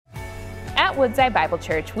At Woodside Bible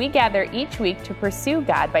Church, we gather each week to pursue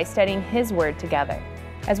God by studying His Word together.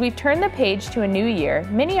 As we've turned the page to a new year,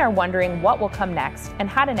 many are wondering what will come next and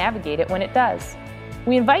how to navigate it when it does.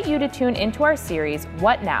 We invite you to tune into our series,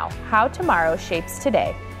 What Now? How Tomorrow Shapes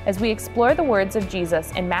Today, as we explore the words of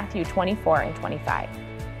Jesus in Matthew 24 and 25.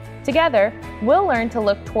 Together, we'll learn to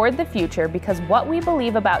look toward the future because what we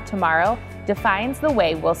believe about tomorrow defines the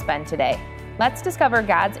way we'll spend today. Let's discover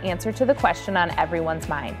God's answer to the question on everyone's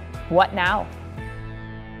mind. What now?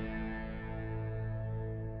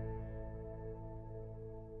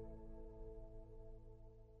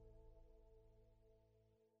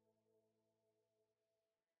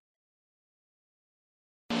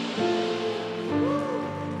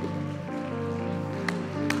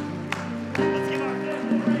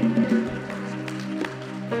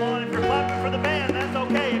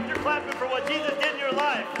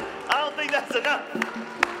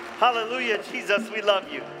 Hallelujah, Jesus, we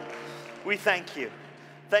love you. We thank you.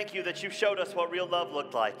 Thank you that you showed us what real love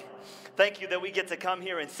looked like. Thank you that we get to come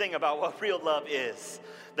here and sing about what real love is.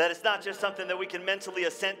 That it's not just something that we can mentally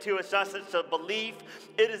assent to. It's not just a belief.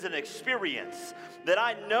 It is an experience that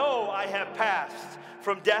I know I have passed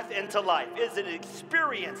from death into life. It is an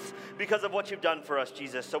experience because of what you've done for us,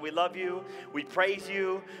 Jesus. So we love you. We praise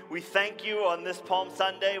you. We thank you on this Palm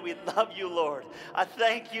Sunday. We love you, Lord. I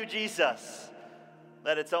thank you, Jesus,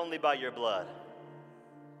 that it's only by your blood,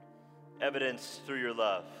 evidenced through your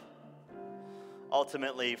love,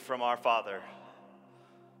 ultimately from our Father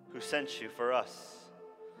who sent you for us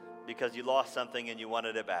because you lost something and you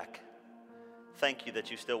wanted it back. Thank you that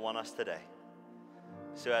you still want us today.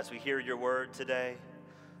 So as we hear your word today,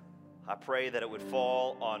 I pray that it would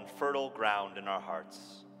fall on fertile ground in our hearts,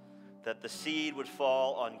 that the seed would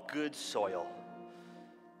fall on good soil,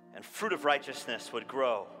 and fruit of righteousness would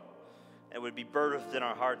grow. It would be birthed in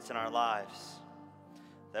our hearts and our lives,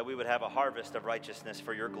 that we would have a harvest of righteousness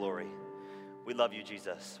for your glory. We love you,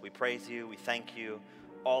 Jesus. We praise you. We thank you.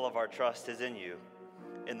 All of our trust is in you.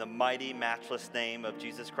 In the mighty, matchless name of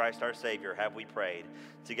Jesus Christ, our Savior, have we prayed.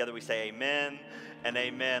 Together we say amen and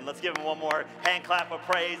amen. Let's give him one more hand clap of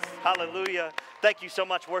praise. Hallelujah. Thank you so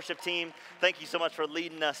much, worship team. Thank you so much for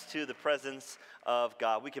leading us to the presence of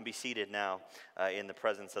God. We can be seated now in the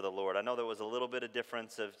presence of the Lord. I know there was a little bit of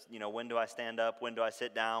difference of, when do I stand up, when do I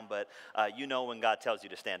sit down, but when God tells you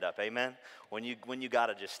to stand up, amen? When you got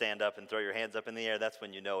to just stand up and throw your hands up in the air, that's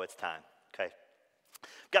when you know it's time, okay?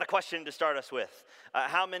 Got a question to start us with.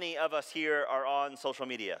 How many of us here are on social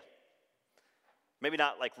media? Maybe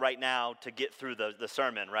not like right now to get through the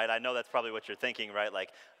sermon, right? I know that's probably what you're thinking, right? Like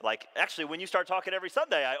actually when you start talking every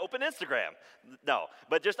Sunday, I open Instagram. No,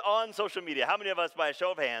 but just on social media. How many of us, by a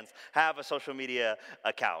show of hands, have a social media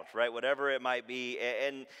account, right? Whatever it might be.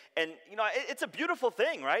 And it's a beautiful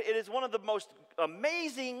thing, right? It is one of the most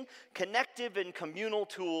amazing connective and communal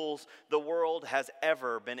tools the world has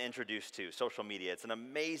ever been introduced to, social media. It's an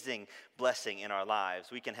amazing blessing in our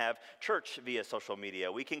lives. We can have church via social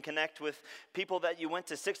media. We can connect with people that you went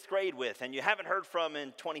to 6th grade with and you haven't heard from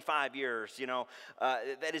in 25 years.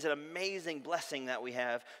 That is an amazing blessing that we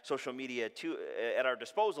have social media at our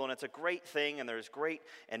disposal, and it's a great thing, and there's great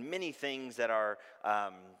and many things that are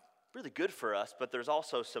really good for us, but there's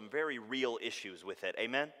also some very real issues with it.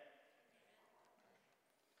 Amen?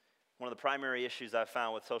 One of the primary issues I've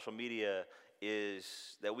found with social media is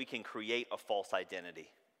that we can create a false identity,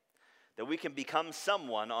 that we can become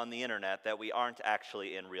someone on the internet that we aren't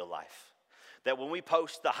actually in real life. That when we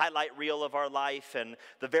post the highlight reel of our life and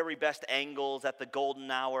the very best angles at the golden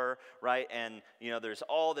hour, right? And, there's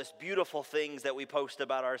all this beautiful things that we post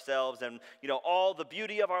about ourselves and, all the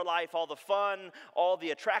beauty of our life, all the fun, all the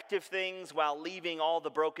attractive things while leaving all the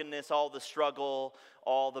brokenness, all the struggle,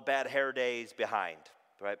 all the bad hair days behind,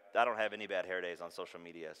 right? I don't have any bad hair days on social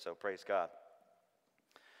media, so praise God.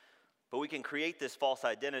 But we can create this false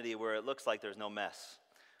identity where it looks like there's no mess.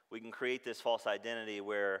 We can create this false identity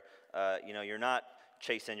where, you're not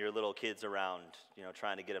chasing your little kids around,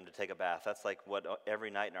 trying to get them to take a bath. That's like what every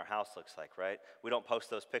night in our house looks like, right? We don't post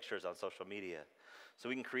those pictures on social media. So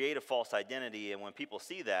we can create a false identity, and when people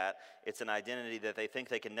see that, it's an identity that they think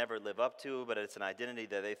they can never live up to, but it's an identity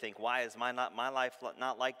that they think, why is my life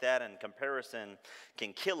not like that? And comparison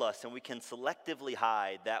can kill us, and we can selectively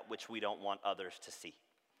hide that which we don't want others to see.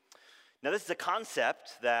 Now, this is a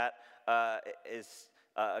concept that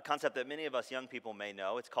a concept that many of us young people may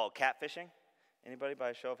know. It's called catfishing. Anybody, by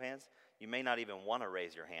a show of hands? you may not even want to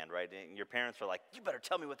raise your hand, right? And your parents are like, you better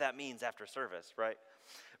tell me what that means after service, right?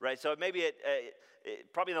 Right, so maybe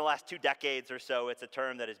probably in the last 2 decades or so, it's a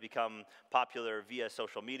term that has become popular via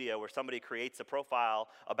social media where somebody creates a profile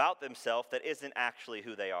about themselves that isn't actually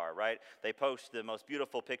who they are, right? They post the most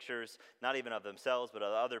beautiful pictures, not even of themselves, but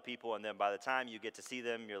of other people, and then by the time you get to see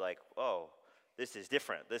them, you're like, oh, this is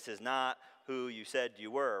different. This is not who you said you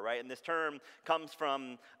were, right? And this term comes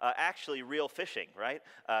from actually real fishing, right?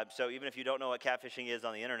 So even if you don't know what catfishing is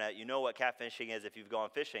on the internet, you know what catfishing is if you've gone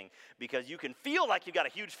fishing, because you can feel like you've got a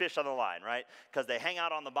huge fish on the line, right? Because they hang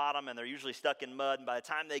out on the bottom and they're usually stuck in mud, and by the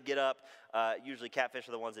time they get up, usually catfish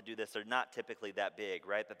are the ones that do this, they're not typically that big,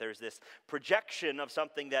 right? That there's this projection of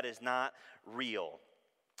something that is not real.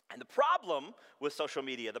 And the problem with social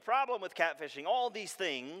media, the problem with catfishing, all these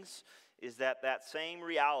things, is that that same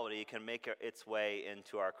reality can make its way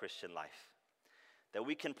into our Christian life. That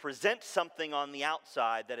we can present something on the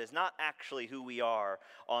outside that is not actually who we are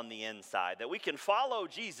on the inside. That we can follow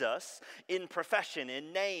Jesus in profession,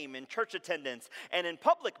 in name, in church attendance, and in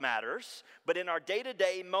public matters, but in our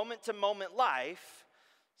day-to-day, moment-to-moment life,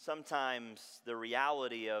 sometimes the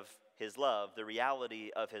reality of his love, the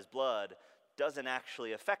reality of his blood, doesn't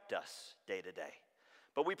actually affect us day to day.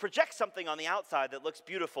 But we project something on the outside that looks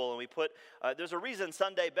beautiful, and we put, there's a reason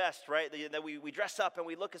Sunday best, right? That we dress up and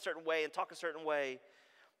we look a certain way and talk a certain way.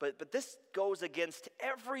 But this goes against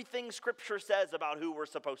everything Scripture says about who we're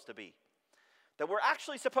supposed to be. That we're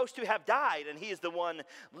actually supposed to have died, and he is the one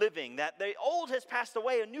living. That the old has passed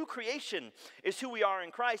away, a new creation is who we are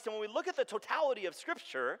in Christ. And when we look at the totality of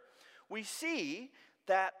Scripture, we see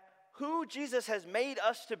that who Jesus has made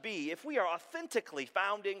us to be, if we are authentically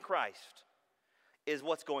found in Christ, is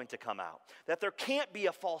what's going to come out. That there can't be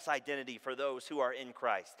a false identity for those who are in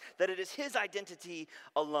Christ. That it is his identity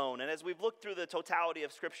alone. And as we've looked through the totality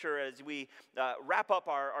of Scripture, as we wrap up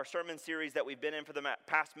our sermon series that we've been in for the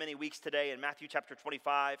past many weeks today in Matthew chapter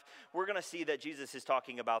 25, we're going to see that Jesus is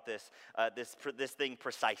talking about this thing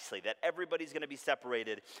precisely. That everybody's going to be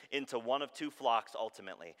separated into one of two flocks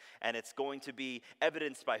ultimately. And it's going to be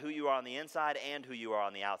evidenced by who you are on the inside and who you are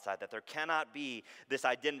on the outside. That there cannot be this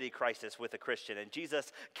identity crisis with a Christian. And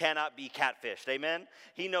Jesus cannot be catfished, amen?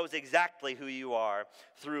 He knows exactly who you are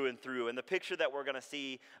through and through. And the picture that we're going to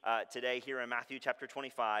see today here in Matthew chapter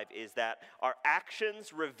 25 is that our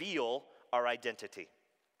actions reveal our identity.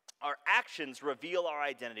 Our actions reveal our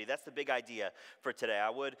identity. That's the big idea for today.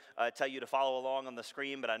 I would tell you to follow along on the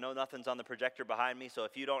screen, but I know nothing's on the projector behind me, so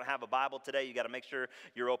if you don't have a Bible today, you got to make sure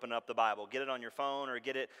you're opening up the Bible. Get it on your phone or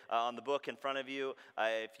get it on the book in front of you.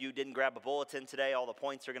 If you didn't grab a bulletin today, all the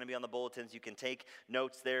points are going to be on the bulletins. You can take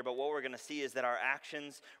notes there, but what we're going to see is that our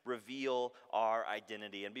actions reveal our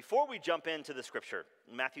identity. And before we jump into the Scripture,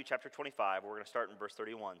 Matthew chapter 25, we're going to start in verse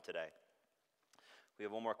 31 today. We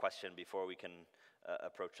have one more question before we can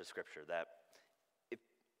approach the Scripture. That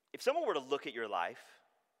if someone were to look at your life,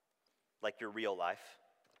 like your real life,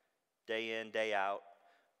 day in, day out,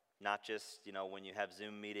 not just, when you have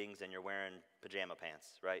Zoom meetings and you're wearing pajama pants,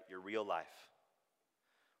 right? Your real life,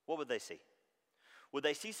 what would they see? Would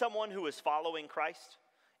they see someone who is following Christ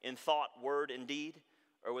in thought, word, and deed?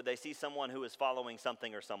 Or would they see someone who is following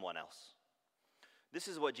something or someone else? This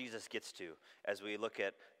is what Jesus gets to as we look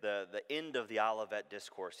at the end of the Olivet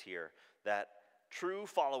Discourse here, that true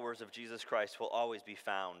followers of Jesus Christ will always be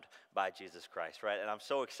found by Jesus Christ, right? And I'm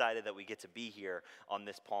so excited that we get to be here on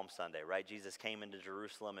this Palm Sunday, right? Jesus came into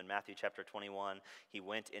Jerusalem in Matthew chapter 21. He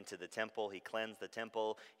went into the temple. He cleansed the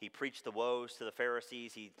temple. He preached the woes to the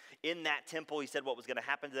Pharisees. In that temple, he said what was going to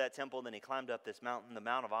happen to that temple. And then he climbed up this mountain, the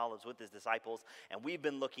Mount of Olives, with his disciples. And we've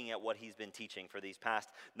been looking at what he's been teaching for these past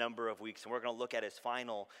number of weeks. And we're going to look at his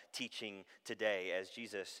final teaching today as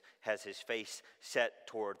Jesus has his face set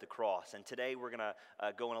toward the cross. And today we're going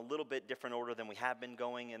to go in a little bit different order than we have been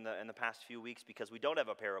going in the past few weeks, because we don't have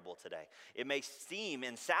a parable today. It may seem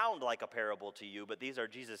and sound like a parable to you, but these are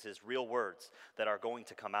Jesus' real words that are going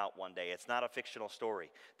to come out one day. It's not a fictional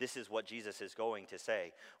story. This is what Jesus is going to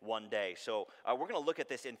say one day. So we're going to look at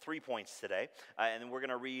this in 3 points today, and then we're going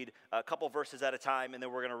to read a couple verses at a time, and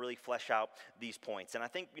then we're going to really flesh out these points. And I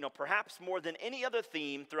think, perhaps more than any other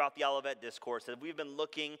theme throughout the Olivet Discourse, that we've been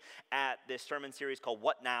looking at this sermon series called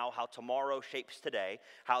What Now? How Tomorrow Shapes weeks today,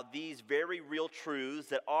 how these very real truths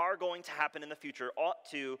that are going to happen in the future ought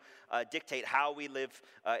to dictate how we live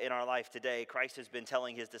in our life today. Christ has been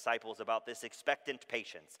telling his disciples about this expectant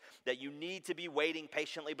patience, that you need to be waiting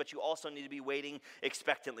patiently, but you also need to be waiting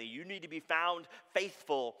expectantly. You need to be found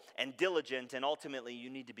faithful and diligent, and ultimately you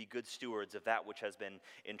need to be good stewards of that which has been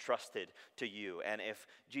entrusted to you. And if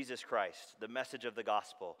Jesus Christ, the message of the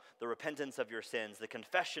gospel, the repentance of your sins, the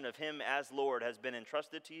confession of him as Lord has been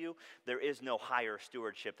entrusted to you, there is no higher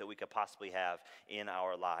stewardship that we could possibly have in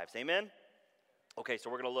our lives. Amen? Okay, so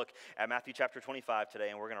we're going to look at Matthew chapter 25 today,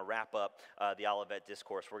 and we're going to wrap up the Olivet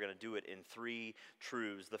Discourse. We're going to do it in 3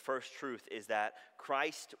 truths. The first truth is that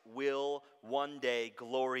Christ will one day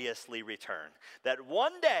gloriously return. That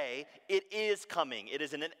one day it is coming. It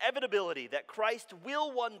is an inevitability that Christ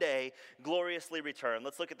will one day gloriously return.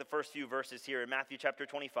 Let's look at the first few verses here in Matthew chapter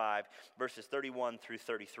 25, verses 31 through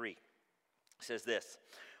 33. It says this: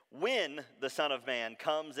 "When the Son of Man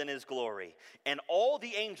comes in his glory, and all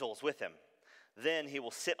the angels with him, then he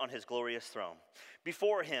will sit on his glorious throne.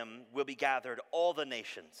 Before him will be gathered all the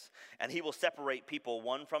nations, and he will separate people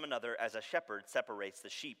one from another as a shepherd separates the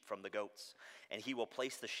sheep from the goats. And he will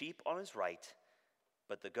place the sheep on his right,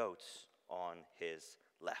 but the goats on his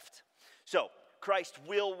left." So, Christ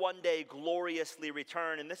will one day gloriously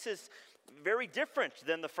return, and this is very different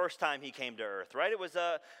than the first time he came to earth, right? It was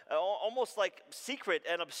almost like secret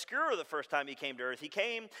and obscure the first time he came to earth. He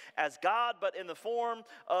came as God, but in the form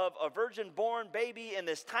of a virgin-born baby in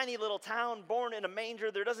this tiny little town, born in a manger.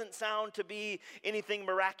 There doesn't sound to be anything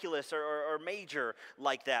miraculous or major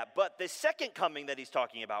like that. But the second coming that he's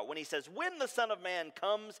talking about, when he says, when the Son of Man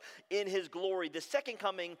comes in his glory, the second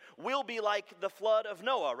coming will be like the flood of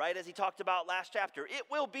Noah, right? As he talked about last chapter. It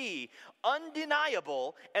will be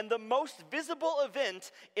undeniable and the most visible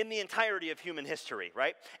event in the entirety of human history,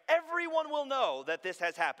 right? Everyone will know that this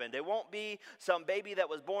has happened. It won't be some baby that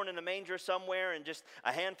was born in a manger somewhere and just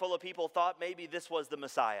a handful of people thought maybe this was the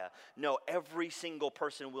Messiah. No, every single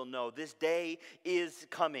person will know this day is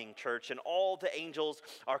coming, church, and all the angels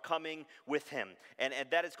are coming with him. And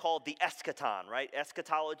that is called the eschaton, right?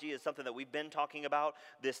 Eschatology is something that we've been talking about,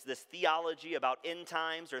 this theology about end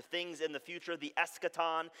times or things in the future. The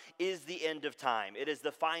eschaton is the end of time. It is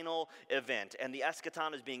the final event, and the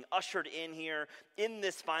eschaton is being ushered in here in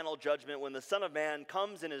this final judgment when the Son of Man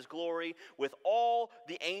comes in his glory with all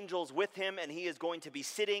the angels with him, and he is going to be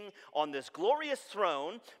sitting on this glorious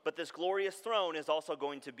throne, but this glorious throne is also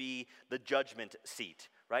going to be the judgment seat,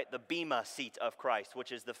 right? The bema seat of Christ,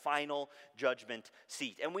 which is the final judgment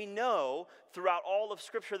seat. And we know throughout all of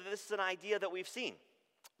Scripture that this is an idea that we've seen.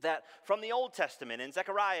 That from the Old Testament, in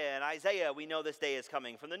Zechariah and Isaiah, we know this day is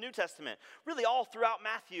coming. From the New Testament, really all throughout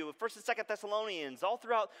Matthew, 1st and 2nd Thessalonians, all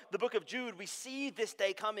throughout the book of Jude, we see this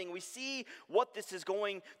day coming. We see what this is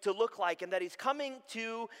going to look like, and that he's coming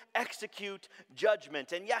to execute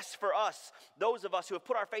judgment. And yes, for us, those of us who have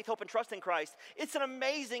put our faith, hope, and trust in Christ, it's an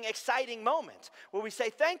amazing, exciting moment where we say,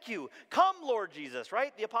 thank you, come Lord Jesus,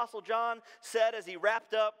 right? The Apostle John said as he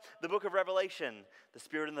wrapped up the book of Revelation, the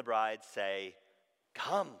Spirit and the bride say,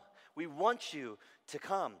 come. We want you to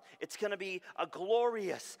come. It's going to be a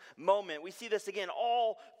glorious moment. We see this again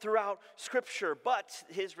all throughout Scripture, but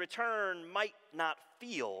his return might not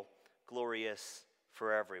feel glorious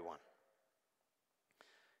for everyone.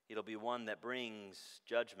 It'll be one that brings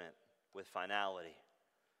judgment with finality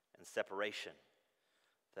and separation.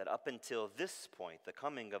 That up until this point, the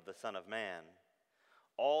coming of the Son of Man,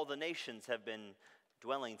 all the nations have been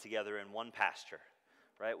dwelling together in one pasture.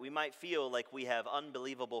 Right? We might feel like we have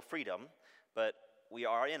unbelievable freedom, but we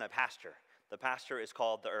are in a pasture. The pasture is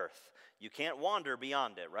called the earth. You can't wander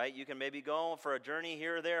beyond it, right? You can maybe go for a journey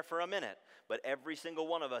here or there for a minute, but every single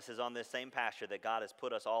one of us is on this same pasture that God has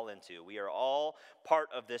put us all into. We are all part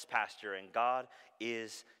of this pasture, and God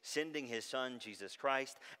is sending his Son, Jesus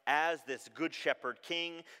Christ, as this good shepherd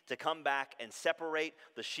king to come back and separate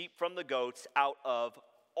the sheep from the goats out of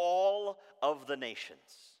all of the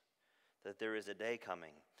nations. That there is a day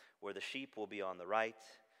coming where the sheep will be on the right,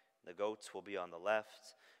 the goats will be on the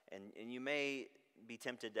left, and you may be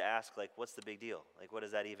tempted to ask, like, what's the big deal? Like, what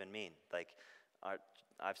does that even mean? Like,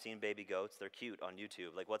 I've seen baby goats, they're cute on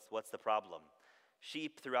YouTube. Like, what's the problem?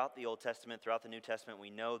 Sheep throughout the Old Testament, throughout the New Testament,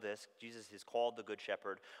 we know this. Jesus is called the Good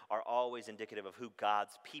Shepherd, are always indicative of who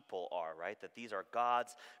God's people are, right? That these are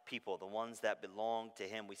God's people, the ones that belong to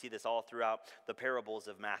him. We see this all throughout the parables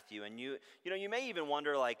of Matthew. And you may even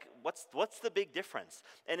wonder, like, what's the big difference?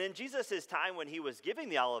 And in Jesus' time when he was giving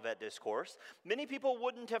the Olivet Discourse, many people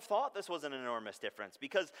wouldn't have thought this was an enormous difference,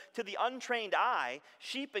 because to the untrained eye,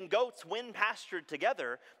 sheep and goats, when pastured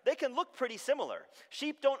together, they can look pretty similar.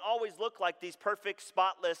 Sheep don't always look like these perfect perfect,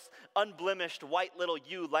 spotless, unblemished, white little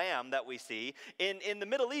ewe lamb that we see. In the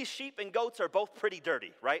Middle East, sheep and goats are both pretty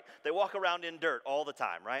dirty, right? They walk around in dirt all the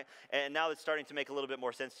time, right? And now it's starting to make a little bit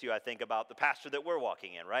more sense to you, I think, about the pasture that we're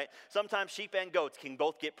walking in, right? Sometimes sheep and goats can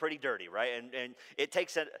both get pretty dirty, right? And it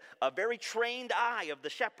takes a very trained eye of the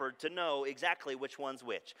shepherd to know exactly which one's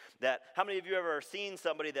which. How many of you ever seen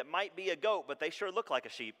somebody that might be a goat, but they sure look like a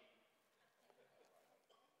sheep?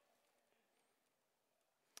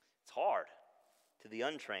 It's hard to the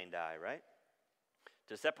untrained eye, right?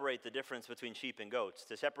 To separate the difference between sheep and goats,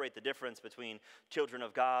 to separate the difference between children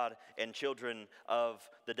of God and children of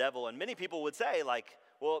the devil. And many people would say, like,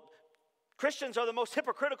 well, Christians are the most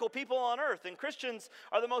hypocritical people on earth, and Christians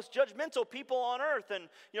are the most judgmental people on earth, and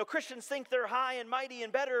Christians think they're high and mighty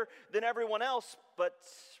and better than everyone else. But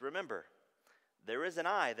remember, there is an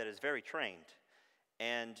eye that is very trained,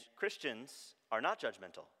 and Christians are not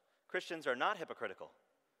judgmental. Christians are not hypocritical.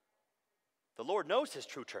 The Lord knows his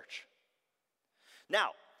true church. Now,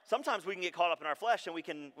 sometimes we can get caught up in our flesh and we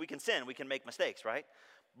can sin, we can make mistakes, right?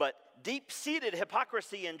 But deep-seated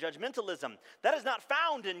hypocrisy and judgmentalism, that is not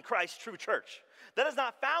found in Christ's true church. That is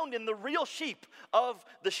not found in the real sheep of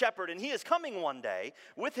the shepherd. And he is coming one day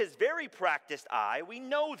with his very practiced eye. We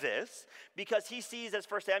know this because he sees, as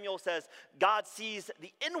 1 Samuel says, God sees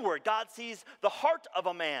the inward. God sees the heart of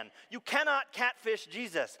a man. You cannot catfish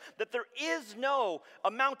Jesus. That there is no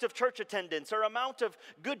amount of church attendance or amount of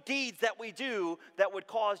good deeds that we do that would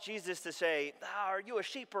cause Jesus to say, are you a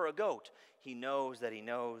sheep or a goat? He knows that he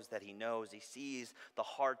knows that he knows. He sees the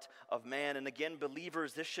heart of man. And again,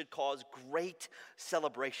 believers, this should cause great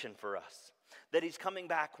celebration for us. That he's coming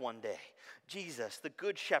back one day. Jesus, the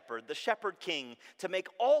good shepherd, the shepherd king, to make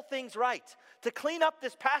all things right, to clean up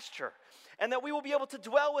this pasture, and that we will be able to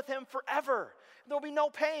dwell with him forever. There will be no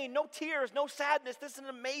pain, no tears, no sadness. This is an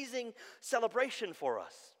amazing celebration for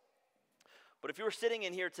us. But if you were sitting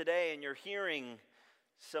in here today and you're hearing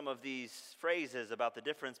some of these phrases about the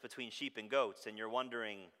difference between sheep and goats, and you're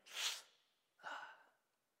wondering,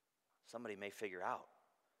 somebody may figure out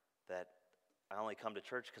that I only come to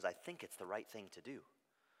church because I think it's the right thing to do,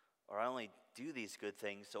 or I only do these good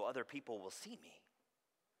things so other people will see me.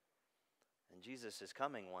 And Jesus is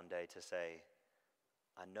coming one day to say,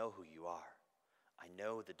 I know who you are. I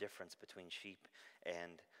know the difference between sheep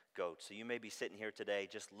and goats. So you may be sitting here today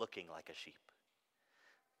just looking like a sheep.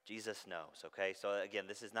 Jesus knows, okay? So again,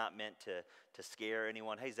 this is not meant to scare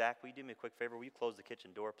anyone. Hey, Zach, will you do me a quick favor? Will you close the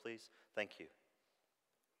kitchen door, please? Thank you.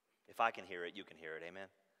 If I can hear it, you can hear it, amen?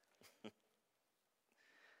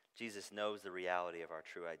 Jesus knows the reality of our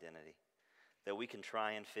true identity. That we can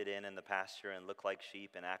try and fit in the pasture and look like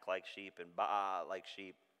sheep and act like sheep and baa like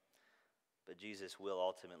sheep. But Jesus will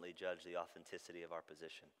ultimately judge the authenticity of our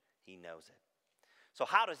position. He knows it. So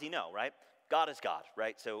how does he know, right? God is God,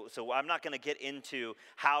 right? So I'm not going to get into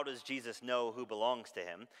how does Jesus know who belongs to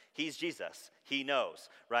him. He's Jesus. He knows,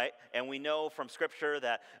 right? And we know from Scripture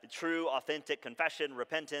that true, authentic confession,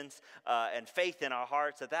 repentance, and faith in our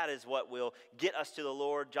hearts, that is what will get us to the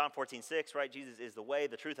Lord. John 14:6, right? Jesus is the way,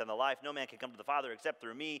 the truth, and the life. No man can come to the Father except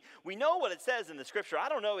through me. We know what it says in the Scripture. I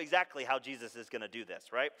don't know exactly how Jesus is going to do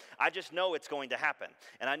this, right? I just know it's going to happen.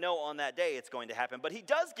 And I know on that day it's going to happen. But he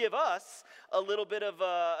does give us a little bit of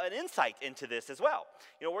an insight into this as well.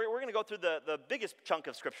 We're going to go through the biggest chunk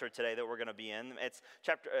of Scripture today that we're going to be in. It's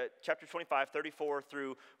chapter 25, 34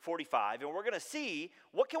 through 45. And we're going to see,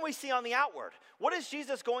 what can we see on the outward? What is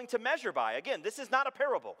Jesus going to measure by? Again, this is not a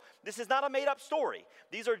parable. This is not a made-up story.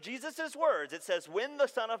 These are Jesus' words. It says, when the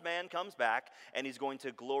Son of Man comes back, and he's going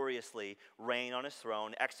to gloriously reign on his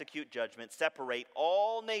throne, execute judgment, separate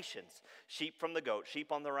all nations, sheep from the goat,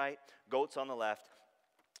 sheep on the right, goats on the left.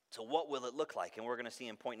 So what will it look like? And we're going to see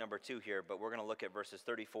in point number 2 here, but we're going to look at verses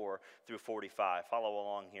 34 through 45. Follow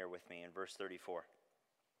along here with me in verse 34.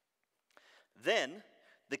 Then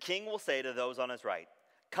the king will say to those on his right,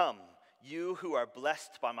 come, you who are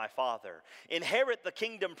blessed by my Father, inherit the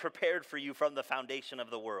kingdom prepared for you from the foundation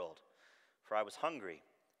of the world. For I was hungry,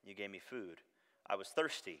 you gave me food. I was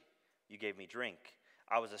thirsty, you gave me drink.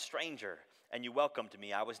 I was a stranger, and you welcomed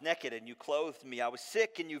me. I was naked, and you clothed me. I was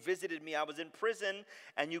sick, and you visited me. I was in prison,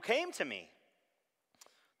 and you came to me.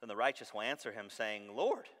 Then the righteous will answer him, saying,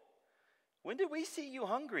 Lord, when did we see you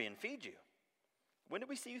hungry and feed you? When did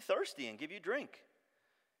we see you thirsty and give you drink?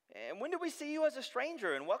 And when did we see you as a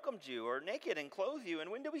stranger and welcomed you, or naked and clothed you?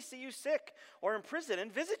 And when did we see you sick or in prison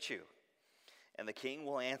and visit you? And the king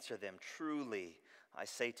will answer them, truly, I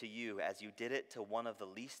say to you, as you did it to one of the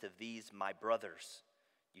least of these, my brothers,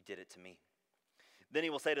 you did it to me. Then he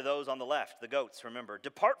will say to those on the left, the goats, remember,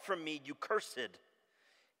 depart from me, you cursed,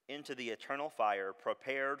 into the eternal fire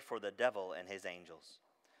prepared for the devil and his angels.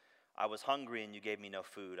 I was hungry and you gave me no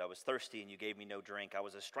food. I was thirsty and you gave me no drink. I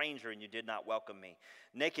was a stranger and you did not welcome me.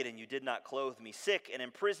 Naked and you did not clothe me. Sick and in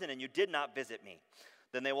prison and you did not visit me.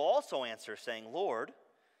 Then they will also answer, saying, Lord,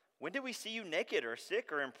 when did we see you naked or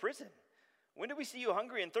sick or in prison? When did we see you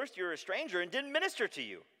hungry and thirsty or a stranger and didn't minister to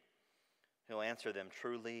you? He'll answer them,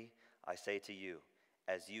 truly, I say to you,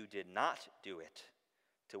 as you did not do it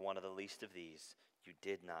to one of the least of these, you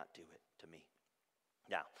did not do it to me.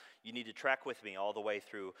 Now, you need to track with me all the way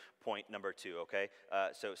through point number 2, okay?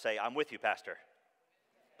 So say, I'm with you, Pastor.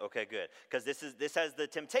 Okay, good. Because this has the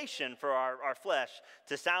temptation for our flesh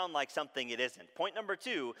to sound like something it isn't. Point number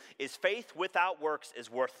 2 is faith without works is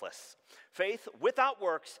worthless. Faith without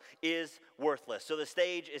works is worthless. So the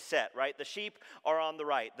stage is set, right? The sheep are on the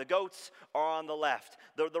right. The goats are on the left.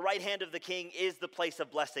 The right hand of the king is the place of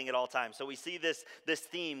blessing at all times. So we see this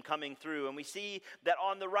theme coming through. And we see that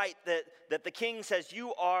on the right that the king says,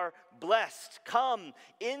 you are blessed. Come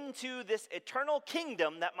into this eternal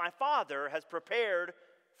kingdom that my Father has prepared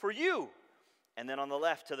for you. And then on the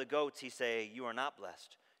left to the goats, he say, you are not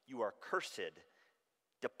blessed. You are cursed.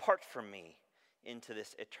 Depart from me into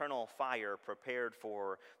this eternal fire prepared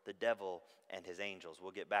for the devil and his angels.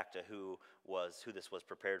 We'll get back to who this was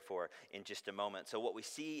prepared for in just a moment. So what we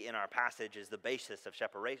see in our passage is the basis of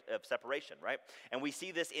separation, right? And we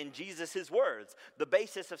see this in Jesus' words, the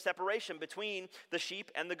basis of separation between the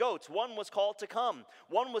sheep and the goats. One was called to come.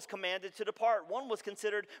 One was commanded to depart. One was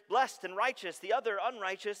considered blessed and righteous, the other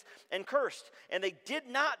unrighteous and cursed. And they did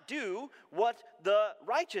not do what the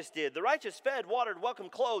righteous did. The righteous fed, watered,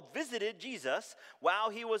 welcomed, clothed, visited Jesus while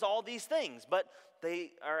he was all these things. But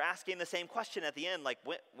they are asking the same question at the end, like,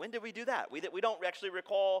 when did we do that? We don't actually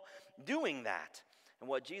recall doing that. And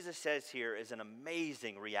what Jesus says here is an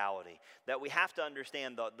amazing reality that we have to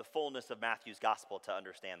understand the fullness of Matthew's gospel to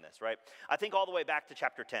understand this, right? I think all the way back to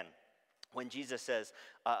chapter 10. When Jesus says,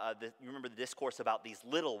 you remember the discourse about these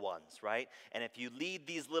little ones, right? And if you lead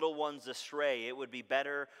these little ones astray, it would be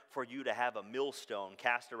better for you to have a millstone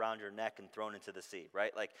cast around your neck and thrown into the sea,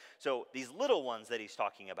 right? Like, so these little ones that he's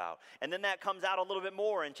talking about. And then that comes out a little bit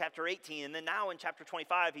more in chapter 18. And then now in chapter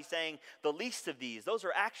 25, he's saying the least of these. Those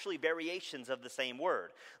are actually variations of the same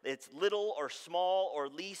word. It's little or small or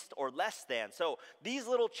least or less than. So these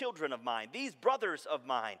little children of mine, these brothers of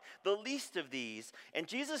mine, the least of these. And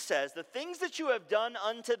Jesus says, the things that you have done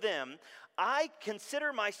unto them, I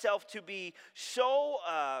consider myself to be so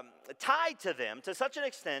tied to them to such an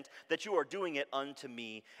extent that you are doing it unto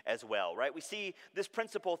me as well, right? We see this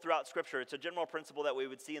principle throughout Scripture. It's a general principle that we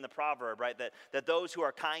would see in the proverb, right? That those who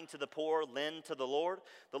are kind to the poor lend to the Lord.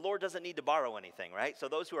 The Lord doesn't need to borrow anything, right? So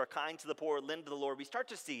those who are kind to the poor lend to the Lord. We start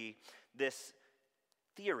to see this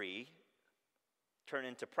theory turn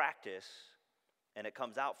into practice, and it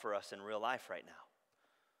comes out for us in real life right now,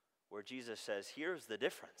 where Jesus says, here's the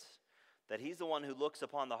difference, that he's the one who looks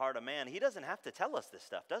upon the heart of man. He doesn't have to tell us this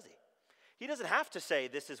stuff, does he? He doesn't have to say,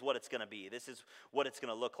 this is what it's going to be. This is what it's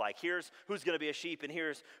going to look like. Here's who's going to be a sheep, and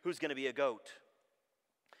here's who's going to be a goat.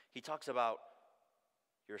 He talks about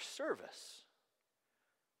your service.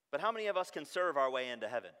 But how many of us can serve our way into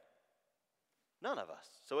heaven? None of us.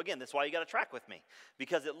 So again, that's why you got to track with me,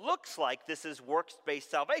 because it looks like this is works-based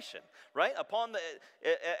salvation, right?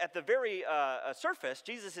 At the very surface,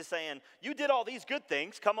 Jesus is saying, you did all these good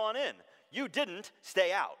things, come on in. You didn't,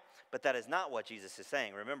 stay out. But that is not what Jesus is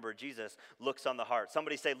saying. Remember, Jesus looks on the heart.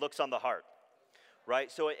 Somebody say, looks on the heart.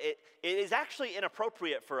 Right? So it is actually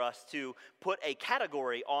inappropriate for us to put a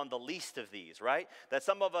category on the least of these, right? That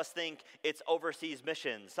some of us think it's overseas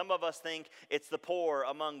missions. Some of us think it's the poor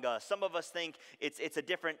among us. Some of us think it's a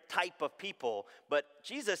different type of people. But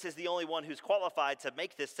Jesus is the only one who's qualified to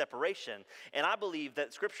make this separation. And I believe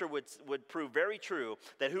that Scripture would prove very true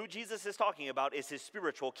that who Jesus is talking about is his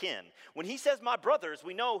spiritual kin. When he says, my brothers,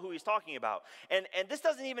 we know who he's talking about. And this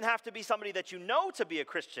doesn't even have to be somebody that you know to be a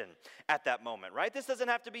Christian at that moment, right? This doesn't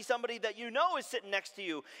have to be somebody that you know is sitting next to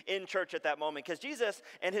you in church at that moment, because Jesus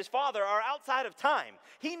and his Father are outside of time.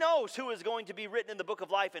 He knows who is going to be written in the book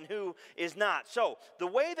of life and who is not. So the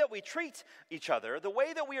way that we treat each other, the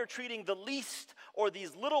way that we are treating the least or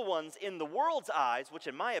these little ones in the world's eyes, which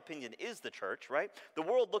in my opinion is the church, right? The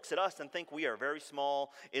world looks at us and think we are very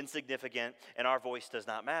small, insignificant, and our voice does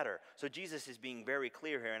not matter. So Jesus is being very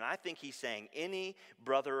clear here, and I think he's saying any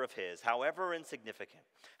brother of his, however insignificant,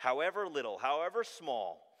 however little, however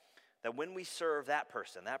small, that when we serve that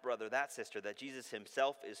person, that brother, that sister, that Jesus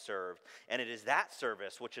himself is served, and it is that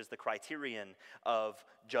service which is the criterion of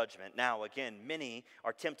judgment. Now, again, many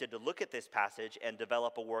are tempted to look at this passage and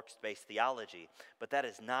develop a works-based theology, but that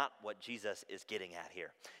is not what Jesus is getting at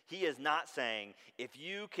here. He is not saying, if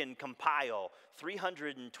you can compile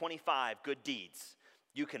 325 good deeds,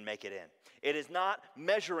 you can make it in. It is not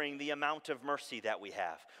measuring the amount of mercy that we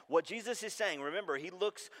have. What Jesus is saying, remember, he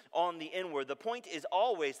looks on the inward. The point is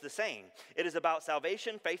always the same. It is about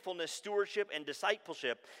salvation, faithfulness, stewardship, and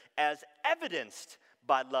discipleship as evidenced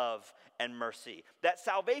by love and mercy. That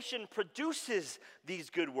salvation produces these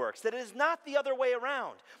good works. That it is not the other way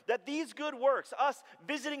around. That these good works, us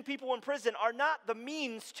visiting people in prison, are not the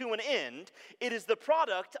means to an end. It is the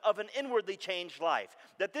product of an inwardly changed life.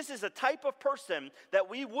 That this is a type of person that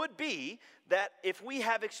we would be that if we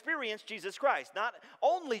have experienced Jesus Christ. Not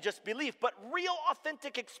only just belief, but real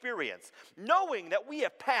authentic experience. Knowing that we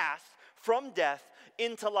have passed from death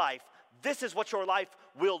into life. This is what your life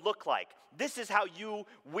will look like. This is how you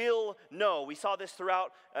will know. We saw this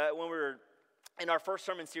throughout when we were in our first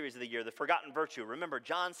sermon series of the year, The Forgotten Virtue. Remember,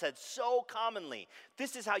 John said so commonly,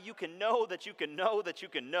 this is how you can know that you can know that you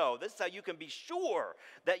can know. This is how you can be sure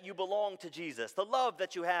that you belong to Jesus. The love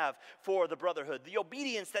that you have for the brotherhood, the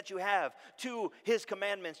obedience that you have to his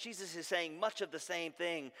commandments. Jesus is saying much of the same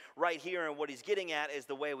thing right here, and what he's getting at is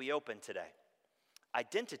the way we open today.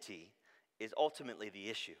 Identity is ultimately the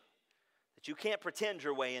issue. That you can't pretend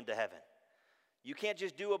your way into heaven. You can't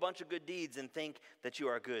just do a bunch of good deeds and think that you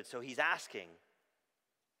are good. So he's asking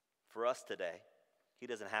for us today. He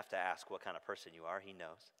doesn't have to ask what kind of person you are. He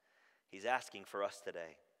knows. He's asking for us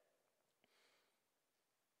today.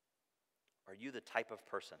 Are you the type of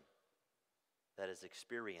person that has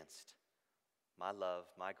experienced my love,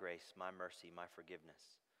 my grace, my mercy, my forgiveness,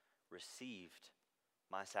 received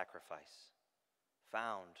my sacrifice,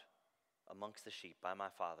 found amongst the sheep by my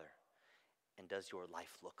Father? And does your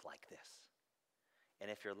life look like this? And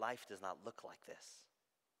if your life does not look like this,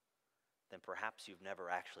 then perhaps you've never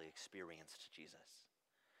actually experienced Jesus.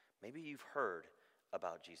 Maybe you've heard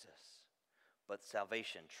about Jesus, but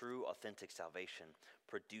salvation, true, authentic salvation,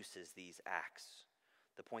 produces these acts.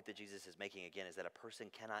 The point that Jesus is making again is that a person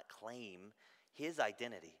cannot claim his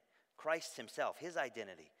identity, Christ himself, his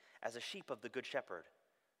identity as a sheep of the Good Shepherd,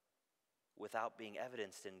 without being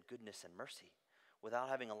evidenced in goodness and mercy. Without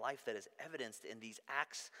having a life that is evidenced in these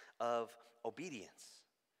acts of obedience.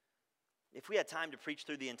 If we had time to preach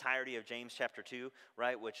through the entirety of James chapter 2,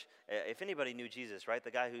 right, which if anybody knew Jesus, right,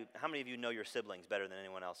 the guy who, how many of you know your siblings better than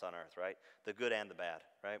anyone else on earth, right? The good and the bad,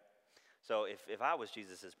 right? So if I was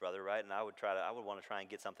Jesus' brother, right, and I would want to try and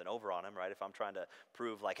get something over on him, right, if I'm trying to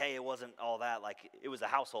prove like, hey, it wasn't all that, like it was a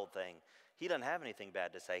household thing. He doesn't have anything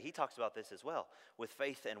bad to say. He talks about this as well with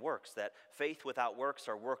faith and works, that faith without works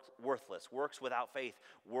are worthless. Works without faith,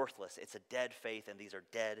 worthless. It's a dead faith, and these are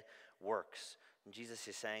dead works. And Jesus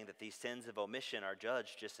is saying that these sins of omission are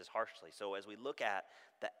judged just as harshly. So as we look at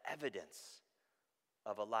the evidence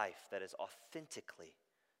of a life that is authentically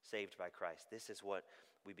saved by Christ, this is what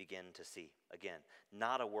we begin to see. Again,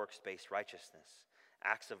 not a works-based righteousness.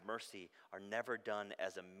 Acts of mercy are never done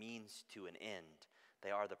as a means to an end. They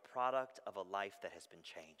are the product of a life that has been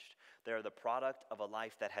changed. They are the product of a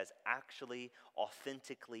life that has actually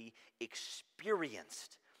authentically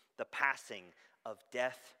experienced the passing of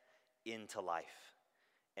death into life.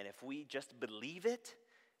 And if we just believe it,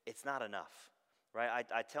 it's not enough, right?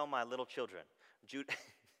 I tell my little children,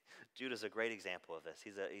 Judah's a great example of this.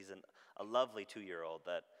 He's a lovely 2-year-old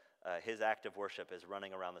that his act of worship is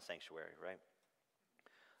running around the sanctuary, right?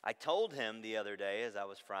 I told him the other day as I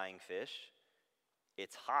was frying fish,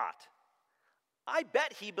 it's hot. I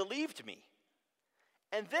bet he believed me.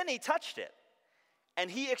 And then he touched it, and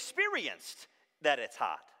he experienced that it's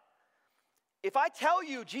hot. If I tell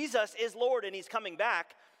you Jesus is Lord and he's coming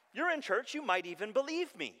back, you're in church, you might even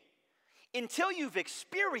believe me. Until you've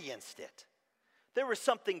experienced it. There is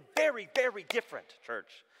something very, very different,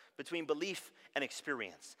 church, between belief and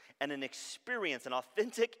experience. And an experience, an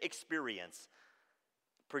authentic experience,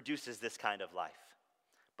 produces this kind of life.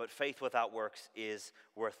 But faith without works is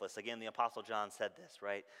worthless. Again, the Apostle John said this,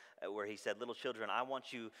 right? Where he said, little children, I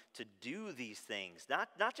want you to do these things.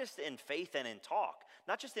 Not just in faith and in talk.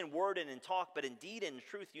 Not just in word and in talk, but in deed and in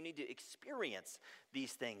truth. You need to experience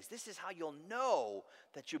these things. This is how you'll know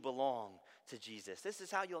that you belong to Jesus. This is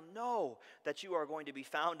how you'll know that you are going to be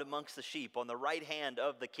found amongst the sheep on the right hand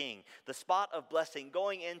of the King. The spot of blessing,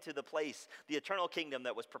 going into the place, the eternal kingdom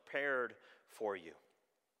that was prepared for you.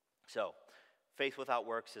 So, faith without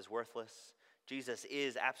works is worthless. Jesus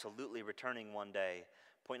is absolutely returning one day.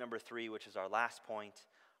 Point number 3, which is our last point,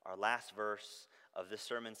 our last verse of this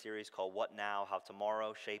sermon series called What Now? How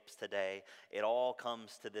Tomorrow Shapes Today. It all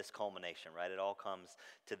comes to this culmination, right? It all comes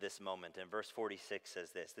to this moment. And verse 46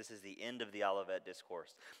 says this. This is the end of the Olivet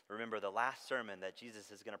Discourse. Remember, the last sermon that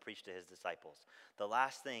Jesus is going to preach to his disciples. The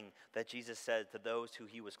last thing that Jesus said to those who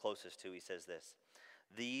he was closest to, he says this.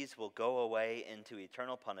 These will go away into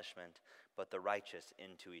eternal punishment, but the righteous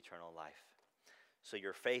into eternal life. So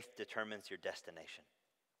your faith determines your destination.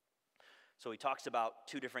 So he talks about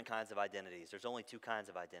two different kinds of identities. There's only two kinds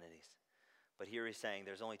of identities. But here he's saying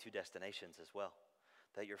there's only two destinations as well.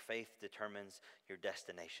 That your faith determines your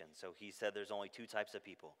destination. So he said there's only two types of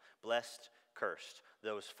people. Blessed, cursed.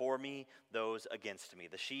 Those for me, those against me.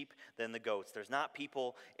 The sheep, then the goats. There's not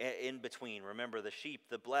people in between. Remember, the sheep,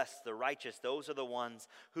 the blessed, the righteous, those are the ones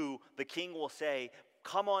who the king will say,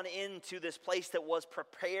 come on into this place that was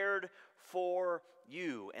prepared for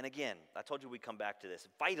you. And again, I told you we'd come back to this.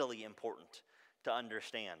 Vitally important to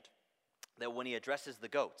understand that when he addresses the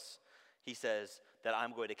goats, he says that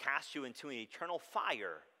I'm going to cast you into an eternal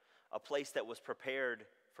fire, a place that was prepared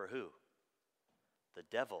for who? The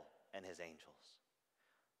devil and his angels.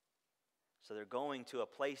 So they're going to a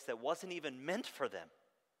place that wasn't even meant for them.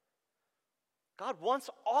 God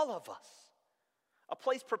wants all of us. A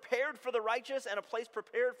place prepared for the righteous and a place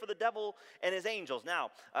prepared for the devil and his angels.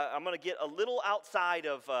 Now, I'm going to get a little outside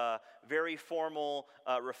of very formal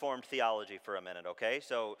Reformed theology for a minute, okay?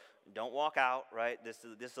 So don't walk out, right? This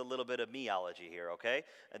is a little bit of meology here, okay?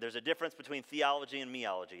 And there's a difference between theology and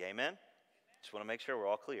meology, amen? Just want to make sure we're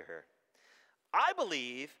all clear here. I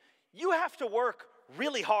believe you have to work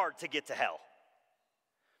really hard to get to hell.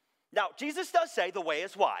 Now, Jesus does say the way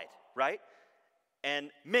is wide, right?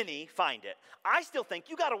 And many find it. I still think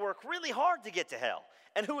you got to work really hard to get to hell.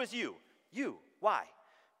 And who is you? You. Why?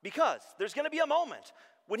 Because there's going to be a moment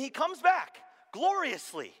when he comes back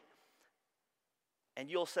gloriously.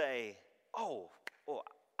 And you'll say, oh,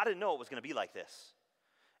 I didn't know it was going to be like this.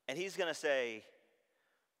 And he's going to say,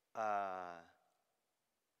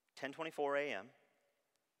 10:24 a.m.,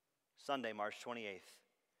 Sunday, March 28th,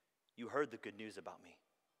 you heard the good news about me.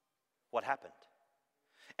 What happened?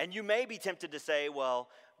 And you may be tempted to say, well,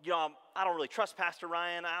 I don't really trust Pastor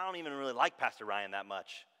Ryan. I don't even really like Pastor Ryan that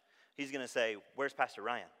much. He's going to say, where's Pastor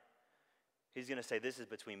Ryan? He's going to say, this is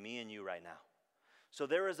between me and you right now. So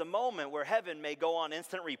there is a moment where heaven may go on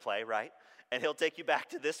instant replay, right? And he'll take you back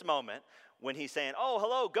to this moment when he's saying, oh,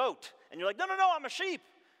 hello, goat. And you're like, no, I'm a sheep.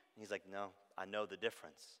 And he's like, no, I know the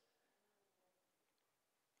difference.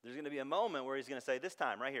 There's going to be a moment where he's going to say, this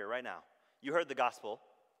time, right here, right now, you heard the gospel.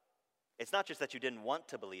 It's not just that you didn't want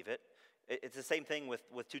to believe it. It's the same thing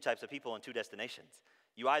with two types of people and two destinations.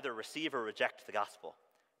 You either receive or reject the gospel.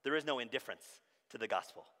 There is no indifference to the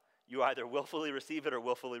gospel. You either willfully receive it or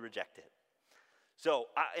willfully reject it. So,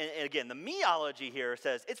 and again, the meology here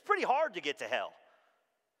says it's pretty hard to get to hell.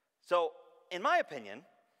 So, in my opinion,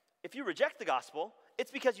 if you reject the gospel,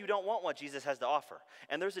 it's because you don't want what Jesus has to offer.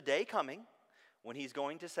 And there's a day coming when he's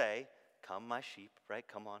going to say, come, my sheep, right?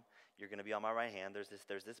 Come on. You're going to be on my right hand.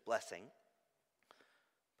 There's this blessing.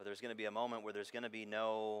 But there's going to be a moment where there's going to be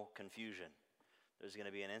no confusion. There's going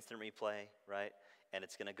to be an instant replay, right? And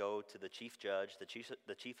it's going to go to the chief judge,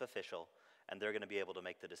 the chief official, and they're going to be able to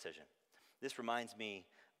make the decision. This reminds me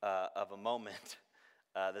of a moment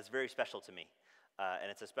that's very special to me. And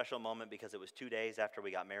it's a special moment because it was 2 days after we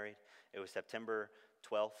got married. It was September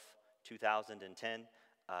 12th, 2010.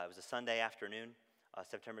 It was a Sunday afternoon.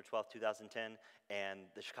 September 12th, 2010, and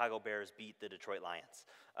the Chicago Bears beat the Detroit Lions.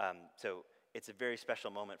 So it's a very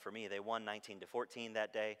special moment for me. They won 19-14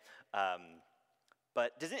 that day.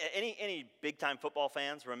 But does any big-time football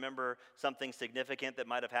fans remember something significant that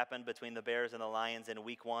might have happened between the Bears and the Lions in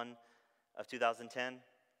week 1 of 2010?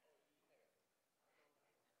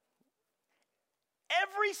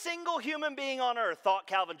 Every single human being on earth thought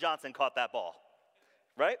Calvin Johnson caught that ball,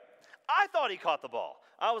 right? I thought he caught the ball.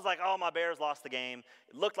 I was like, oh, my Bears lost the game.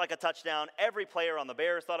 It looked like a touchdown. Every player on the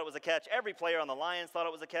Bears thought it was a catch. Every player on the Lions thought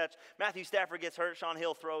it was a catch. Matthew Stafford gets hurt. Sean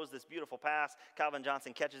Hill throws this beautiful pass. Calvin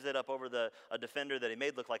Johnson catches it up over a defender that he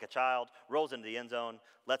made look like a child, rolls into the end zone,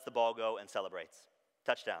 lets the ball go, and celebrates.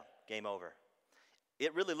 Touchdown. Game over.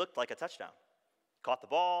 It really looked like a touchdown. Caught the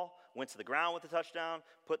ball, went to the ground with the touchdown,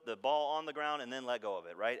 put the ball on the ground, and then let go of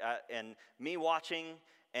it, right? And me watching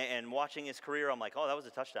his career, I'm like, oh, that was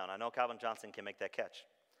a touchdown. I know Calvin Johnson can make that catch.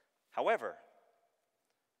 However,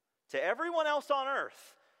 to everyone else on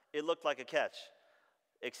earth, it looked like a catch,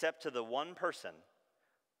 except to the one person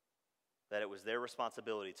that it was their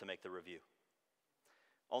responsibility to make the review.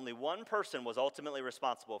 Only one person was ultimately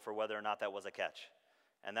responsible for whether or not that was a catch,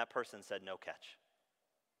 and that person said no catch.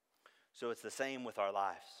 So it's the same with our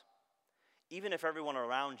lives. Even if everyone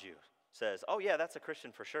around you says, oh yeah, that's a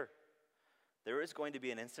Christian for sure, there is going to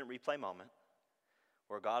be an instant replay moment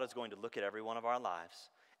where God is going to look at every one of our lives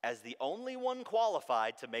as the only one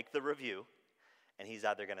qualified to make the review, and he's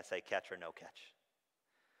either going to say catch or no catch.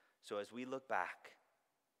 So as we look back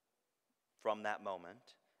from that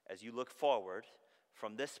moment, as you look forward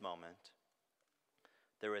from this moment,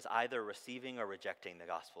 there is either receiving or rejecting the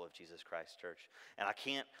gospel of Jesus Christ, church. And I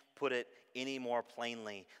can't put it any more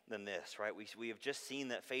plainly than this, right? We have just seen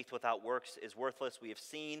that faith without works is worthless. We have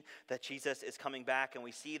seen that Jesus is coming back, and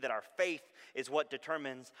we see that our faith is what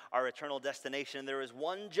determines our eternal destination. There is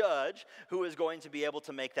one judge who is going to be able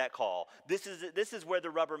to make that call. This is where the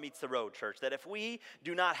rubber meets the road, church, that if we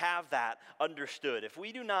do not have that understood, if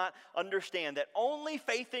we do not understand that only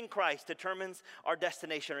faith in Christ determines our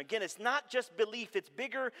destination, again, it's not just belief, it's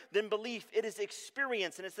bigger than belief, it is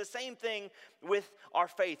experience, and it's the same thing with our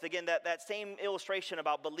faith. Again, that same illustration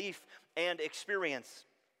about belief and experience.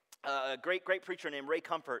 A great preacher named Ray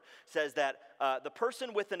Comfort says that the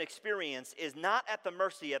person with an experience is not at the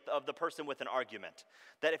mercy of the person with an argument.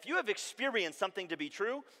 That if you have experienced something to be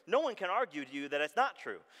true, no one can argue to you that it's not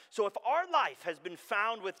true. So if our life has been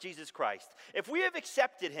found with Jesus Christ, if we have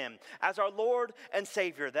accepted him as our Lord and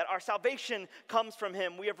Savior, that our salvation comes from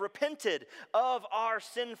him, we have repented of our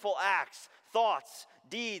sinful acts, thoughts,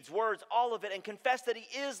 deeds, words, all of it, and confess that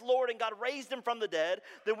he is Lord and God raised him from the dead,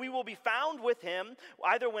 then we will be found with him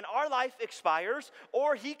either when our life expires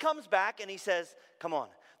or he comes back and he says, come on,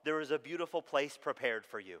 there is a beautiful place prepared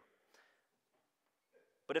for you.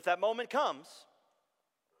 But if that moment comes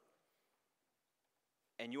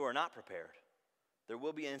and you are not prepared, there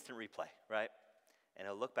will be instant replay, right? And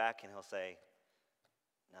he'll look back and he'll say,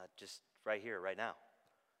 no, just right here, right now.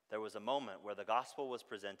 There was a moment where the gospel was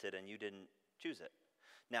presented and you didn't choose it.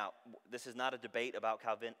 Now, this is not a debate about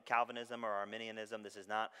Calvinism or Arminianism. This is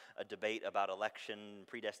not a debate about election,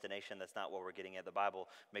 predestination. That's not what we're getting at. The Bible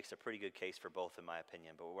makes a pretty good case for both, in my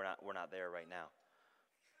opinion, but we're not there right now.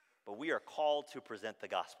 But we are called to present the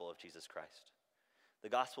gospel of Jesus Christ. The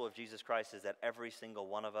gospel of Jesus Christ is that every single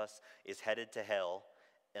one of us is headed to hell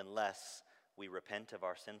unless we repent of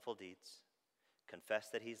our sinful deeds, confess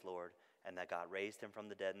that he's Lord, and that God raised him from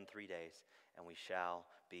the dead in 3 days, and we shall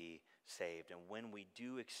be saved. And when we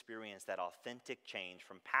do experience that authentic change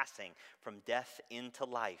from passing from death into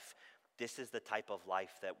life, this is the type of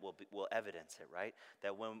life that will evidence it, right?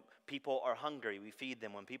 That when people are hungry, we feed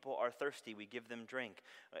them. When people are thirsty, we give them drink.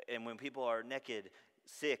 And when people are naked,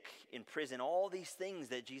 sick, in prison, all these things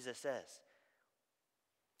that Jesus says.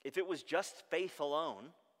 If it was just faith alone,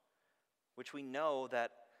 which we know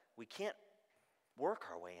that we can't work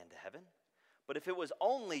our way into heaven, but if it was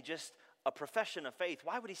only just a profession of faith,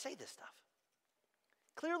 why would he say this stuff?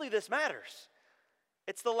 Clearly this matters.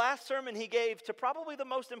 It's the last sermon he gave to probably the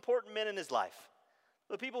most important men in his life,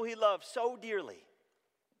 the people he loved so dearly.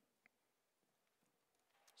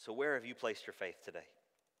 So where have you placed your faith today?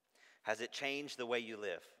 Has it changed the way you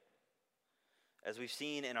live? As we've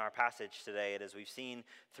seen in our passage today, and as we've seen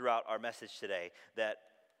throughout our message today, that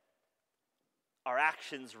our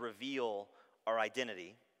actions reveal our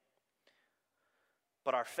identity,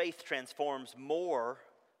 but our faith transforms more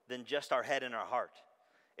than just our head and our heart.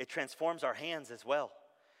 It transforms our hands as well,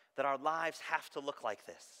 that our lives have to look like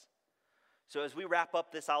this. So as we wrap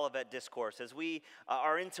up this Olivet Discourse, as we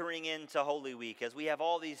are entering into Holy Week, as we have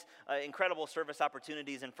all these incredible service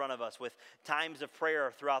opportunities in front of us with times of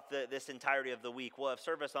prayer throughout this entirety of the week. We'll have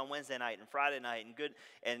service on Wednesday night and Friday night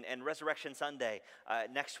and Resurrection Sunday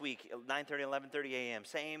next week, 9:30, 11:30 a.m.,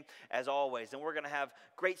 same as always. And we're going to have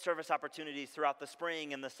great service opportunities throughout the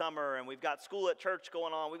spring and the summer, and we've got school at church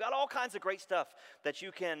going on. We've got all kinds of great stuff that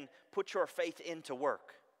you can put your faith into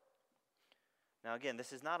work. Now again,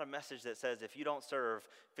 this is not a message that says if you don't serve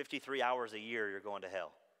 53 hours a year, you're going to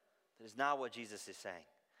hell. That is not what Jesus is saying.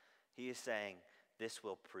 He is saying this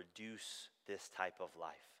will produce this type of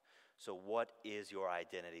life. So what is your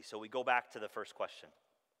identity? So we go back to the first question.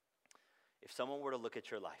 If someone were to look at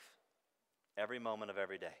your life, every moment of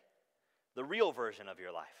every day, the real version of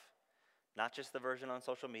your life, not just the version on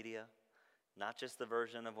social media, not just the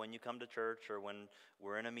version of when you come to church or when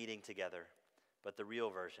we're in a meeting together, but the real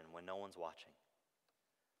version when no one's watching.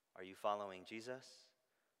 Are you following Jesus,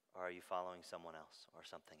 or are you following someone else or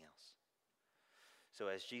something else? So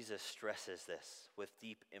as Jesus stresses this with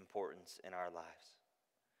deep importance in our lives,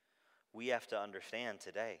 we have to understand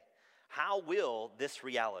today, how will this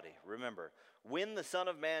reality, remember, when the Son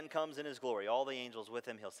of Man comes in his glory, all the angels with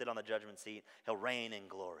him, he'll sit on the judgment seat, he'll reign in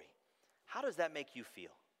glory. How does that make you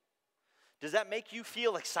feel? Does that make you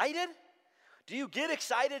feel excited? Do you get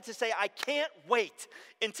excited to say, I can't wait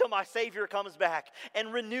until my Savior comes back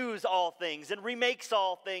and renews all things and remakes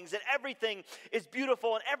all things and everything is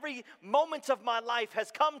beautiful and every moment of my life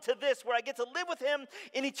has come to this where I get to live with him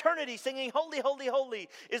in eternity singing, holy, holy, holy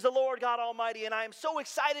is the Lord God Almighty, and I am so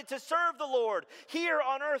excited to serve the Lord here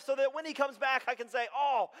on earth so that when he comes back I can say,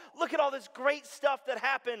 oh, look at all this great stuff that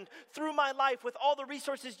happened through my life with all the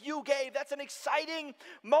resources you gave. That's an exciting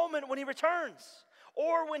moment when he returns.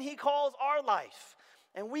 or when he calls our life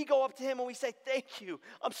and we go up to him and we say, thank you.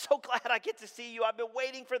 I'm so glad I get to see you. I've been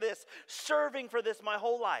waiting for this, serving for this my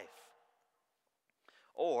whole life.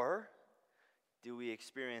 Or do we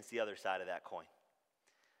experience the other side of that coin?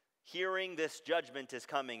 Hearing this judgment is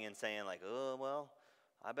coming and saying like, oh, well,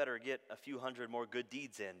 I better get a few hundred more good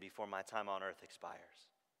deeds in before my time on earth expires.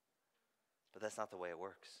 But that's not the way it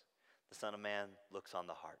works. The Son of Man looks on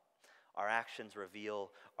the heart. Our actions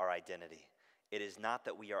reveal our identity. It is not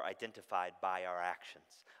that we are identified by our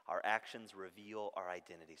actions. Our actions reveal our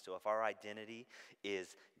identity. So if our identity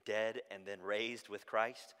is dead and then raised with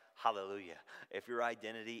Christ, hallelujah. If your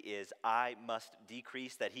identity is, I must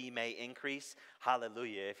decrease that he may increase,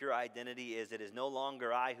 hallelujah. If your identity is, it is no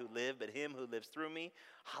longer I who live, but him who lives through me,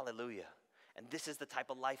 hallelujah. And this is the type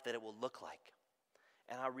of life that it will look like.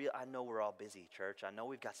 And I know we're all busy, church. I know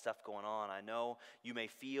we've got stuff going on. I know you may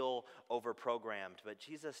feel overprogrammed, but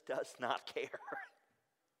Jesus does not care.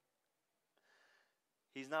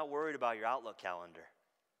 He's not worried about your Outlook calendar.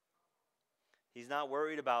 He's not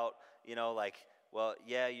worried about, well,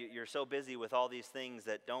 yeah, you're so busy with all these things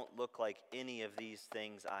that don't look like any of these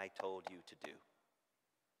things I told you to do.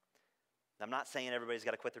 I'm not saying everybody's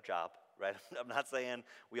got to quit their job, right? I'm not saying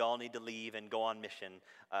we all need to leave and go on mission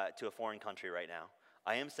to a foreign country right now.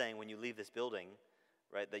 I am saying when you leave this building,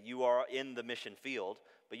 right, that you are in the mission field,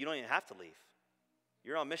 but you don't even have to leave.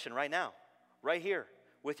 You're on mission right now, right here,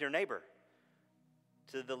 with your neighbor.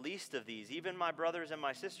 To the least of these, even my brothers and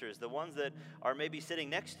my sisters, the ones that are maybe sitting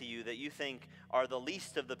next to you that you think are the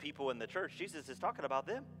least of the people in the church, Jesus is talking about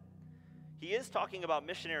them. He is talking about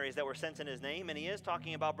missionaries that were sent in his name, and he is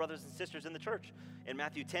talking about brothers and sisters in the church. In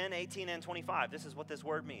Matthew 10, 18, and 25, this is what this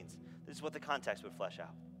word means. This is what the context would flesh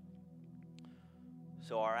out.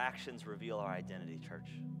 So our actions reveal our identity, church.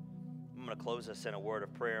 I'm going to close us in a word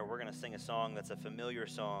of prayer. We're going to sing a song that's a familiar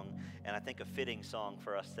song, and I think a fitting song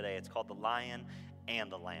for us today. It's called The Lion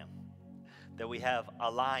and the Lamb. That we have a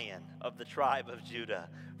lion of the tribe of Judah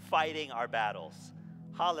fighting our battles.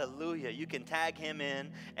 Hallelujah. You can tag him in,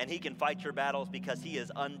 and he can fight your battles because he is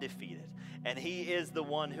undefeated. And he is the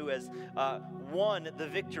one who has won the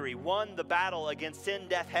victory, won the battle against sin,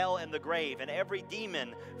 death, hell, and the grave. And every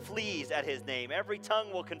demon flees at his name. Every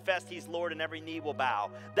tongue will confess he's Lord, and every knee will bow.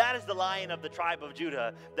 That is the Lion of the tribe of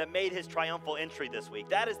Judah that made his triumphal entry this week.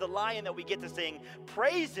 That is the Lion that we get to sing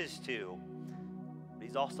praises to. But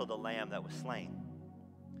he's also the Lamb that was slain.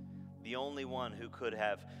 The only one who could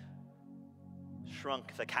have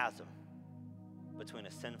shrunk the chasm between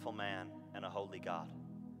a sinful man and a holy God.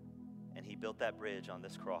 And he built that bridge on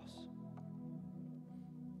this cross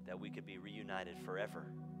that we could be reunited forever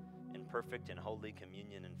in perfect and holy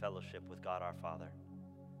communion and fellowship with God our Father.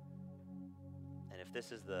 And if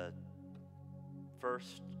this is the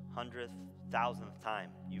first, 100th, 1000th time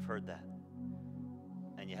you've heard that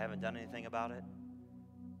and you haven't done anything about it,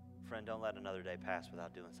 friend, don't let another day pass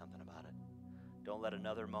without doing something about it. Don't let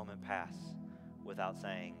another moment pass without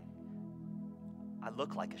saying, I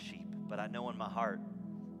look like a sheep, but I know in my heart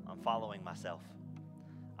I'm following myself.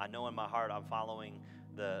 I know in my heart I'm following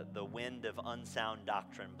the wind of unsound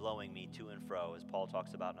doctrine blowing me to and fro, as Paul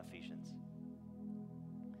talks about in Ephesians.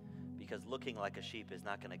 Because looking like a sheep is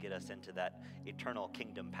not going to get us into that eternal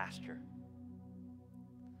kingdom pasture.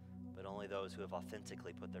 But only those who have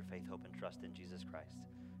authentically put their faith, hope, and trust in Jesus Christ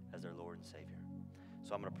as their Lord and Savior.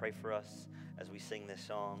 So I'm going to pray for us as we sing this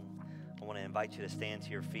song. I want to invite you to stand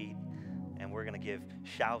to your feet, and we're going to give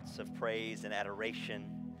shouts of praise and adoration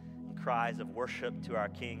and cries of worship to our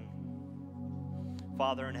King.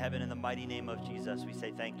 Father in heaven, in the mighty name of Jesus, we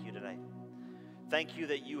say thank you today. Thank you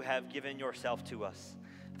that you have given yourself to us.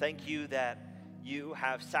 Thank you that you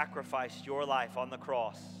have sacrificed your life on the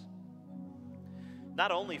cross,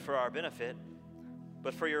 not only for our benefit,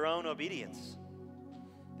 but for your own obedience.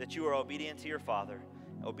 That you are obedient to your Father,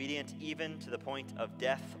 obedient even to the point of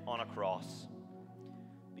death on a cross,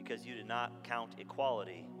 because you did not count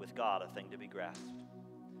equality with God a thing to be grasped.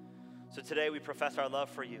 So today we profess our love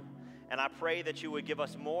for you, and I pray that you would give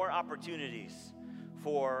us more opportunities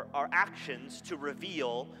for our actions to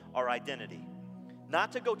reveal our identity.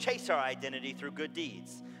 Not to go chase our identity through good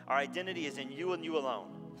deeds. Our identity is in you and you alone.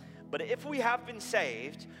 But if we have been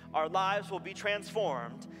saved, our lives will be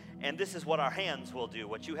transformed, and this is what our hands will do,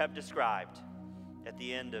 what you have described at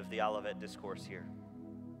the end of the Olivet Discourse here.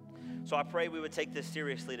 So I pray we would take this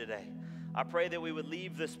seriously today. I pray that we would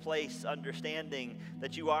leave this place understanding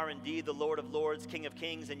that you are indeed the Lord of Lords, King of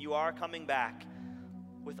Kings, and you are coming back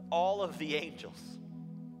with all of the angels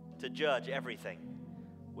to judge everything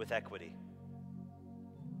with equity.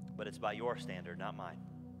 But it's by your standard, not mine.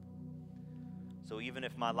 So even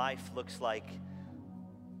if my life looks like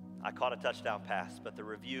I caught a touchdown pass, but the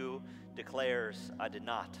review declares I did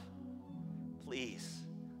not. Please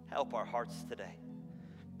help our hearts today.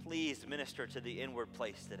 Please minister to the inward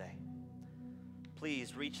place today.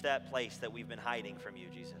 Please reach that place that we've been hiding from you,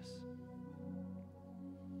 Jesus.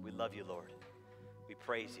 We love you, Lord. We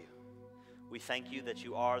praise you. We thank you that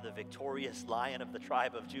you are the victorious Lion of the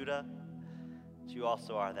tribe of Judah, but you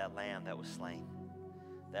also are that Lamb that was slain,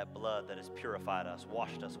 that blood that has purified us,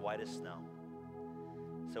 washed us white as snow.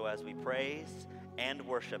 So as we praise and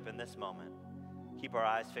worship in this moment, keep our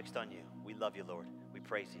eyes fixed on you. We love you, Lord. We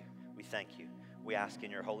praise you. We thank you. We ask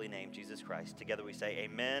in your holy name, Jesus Christ. Together we say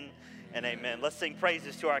amen and amen. Let's sing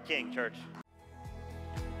praises to our King, church.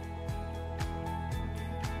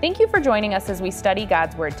 Thank you for joining us as we study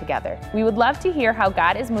God's Word together. We would love to hear how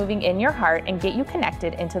God is moving in your heart and get you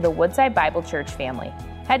connected into the Woodside Bible Church family.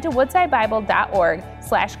 Head to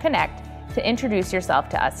woodsidebible.org/connect to introduce yourself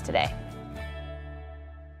to us today.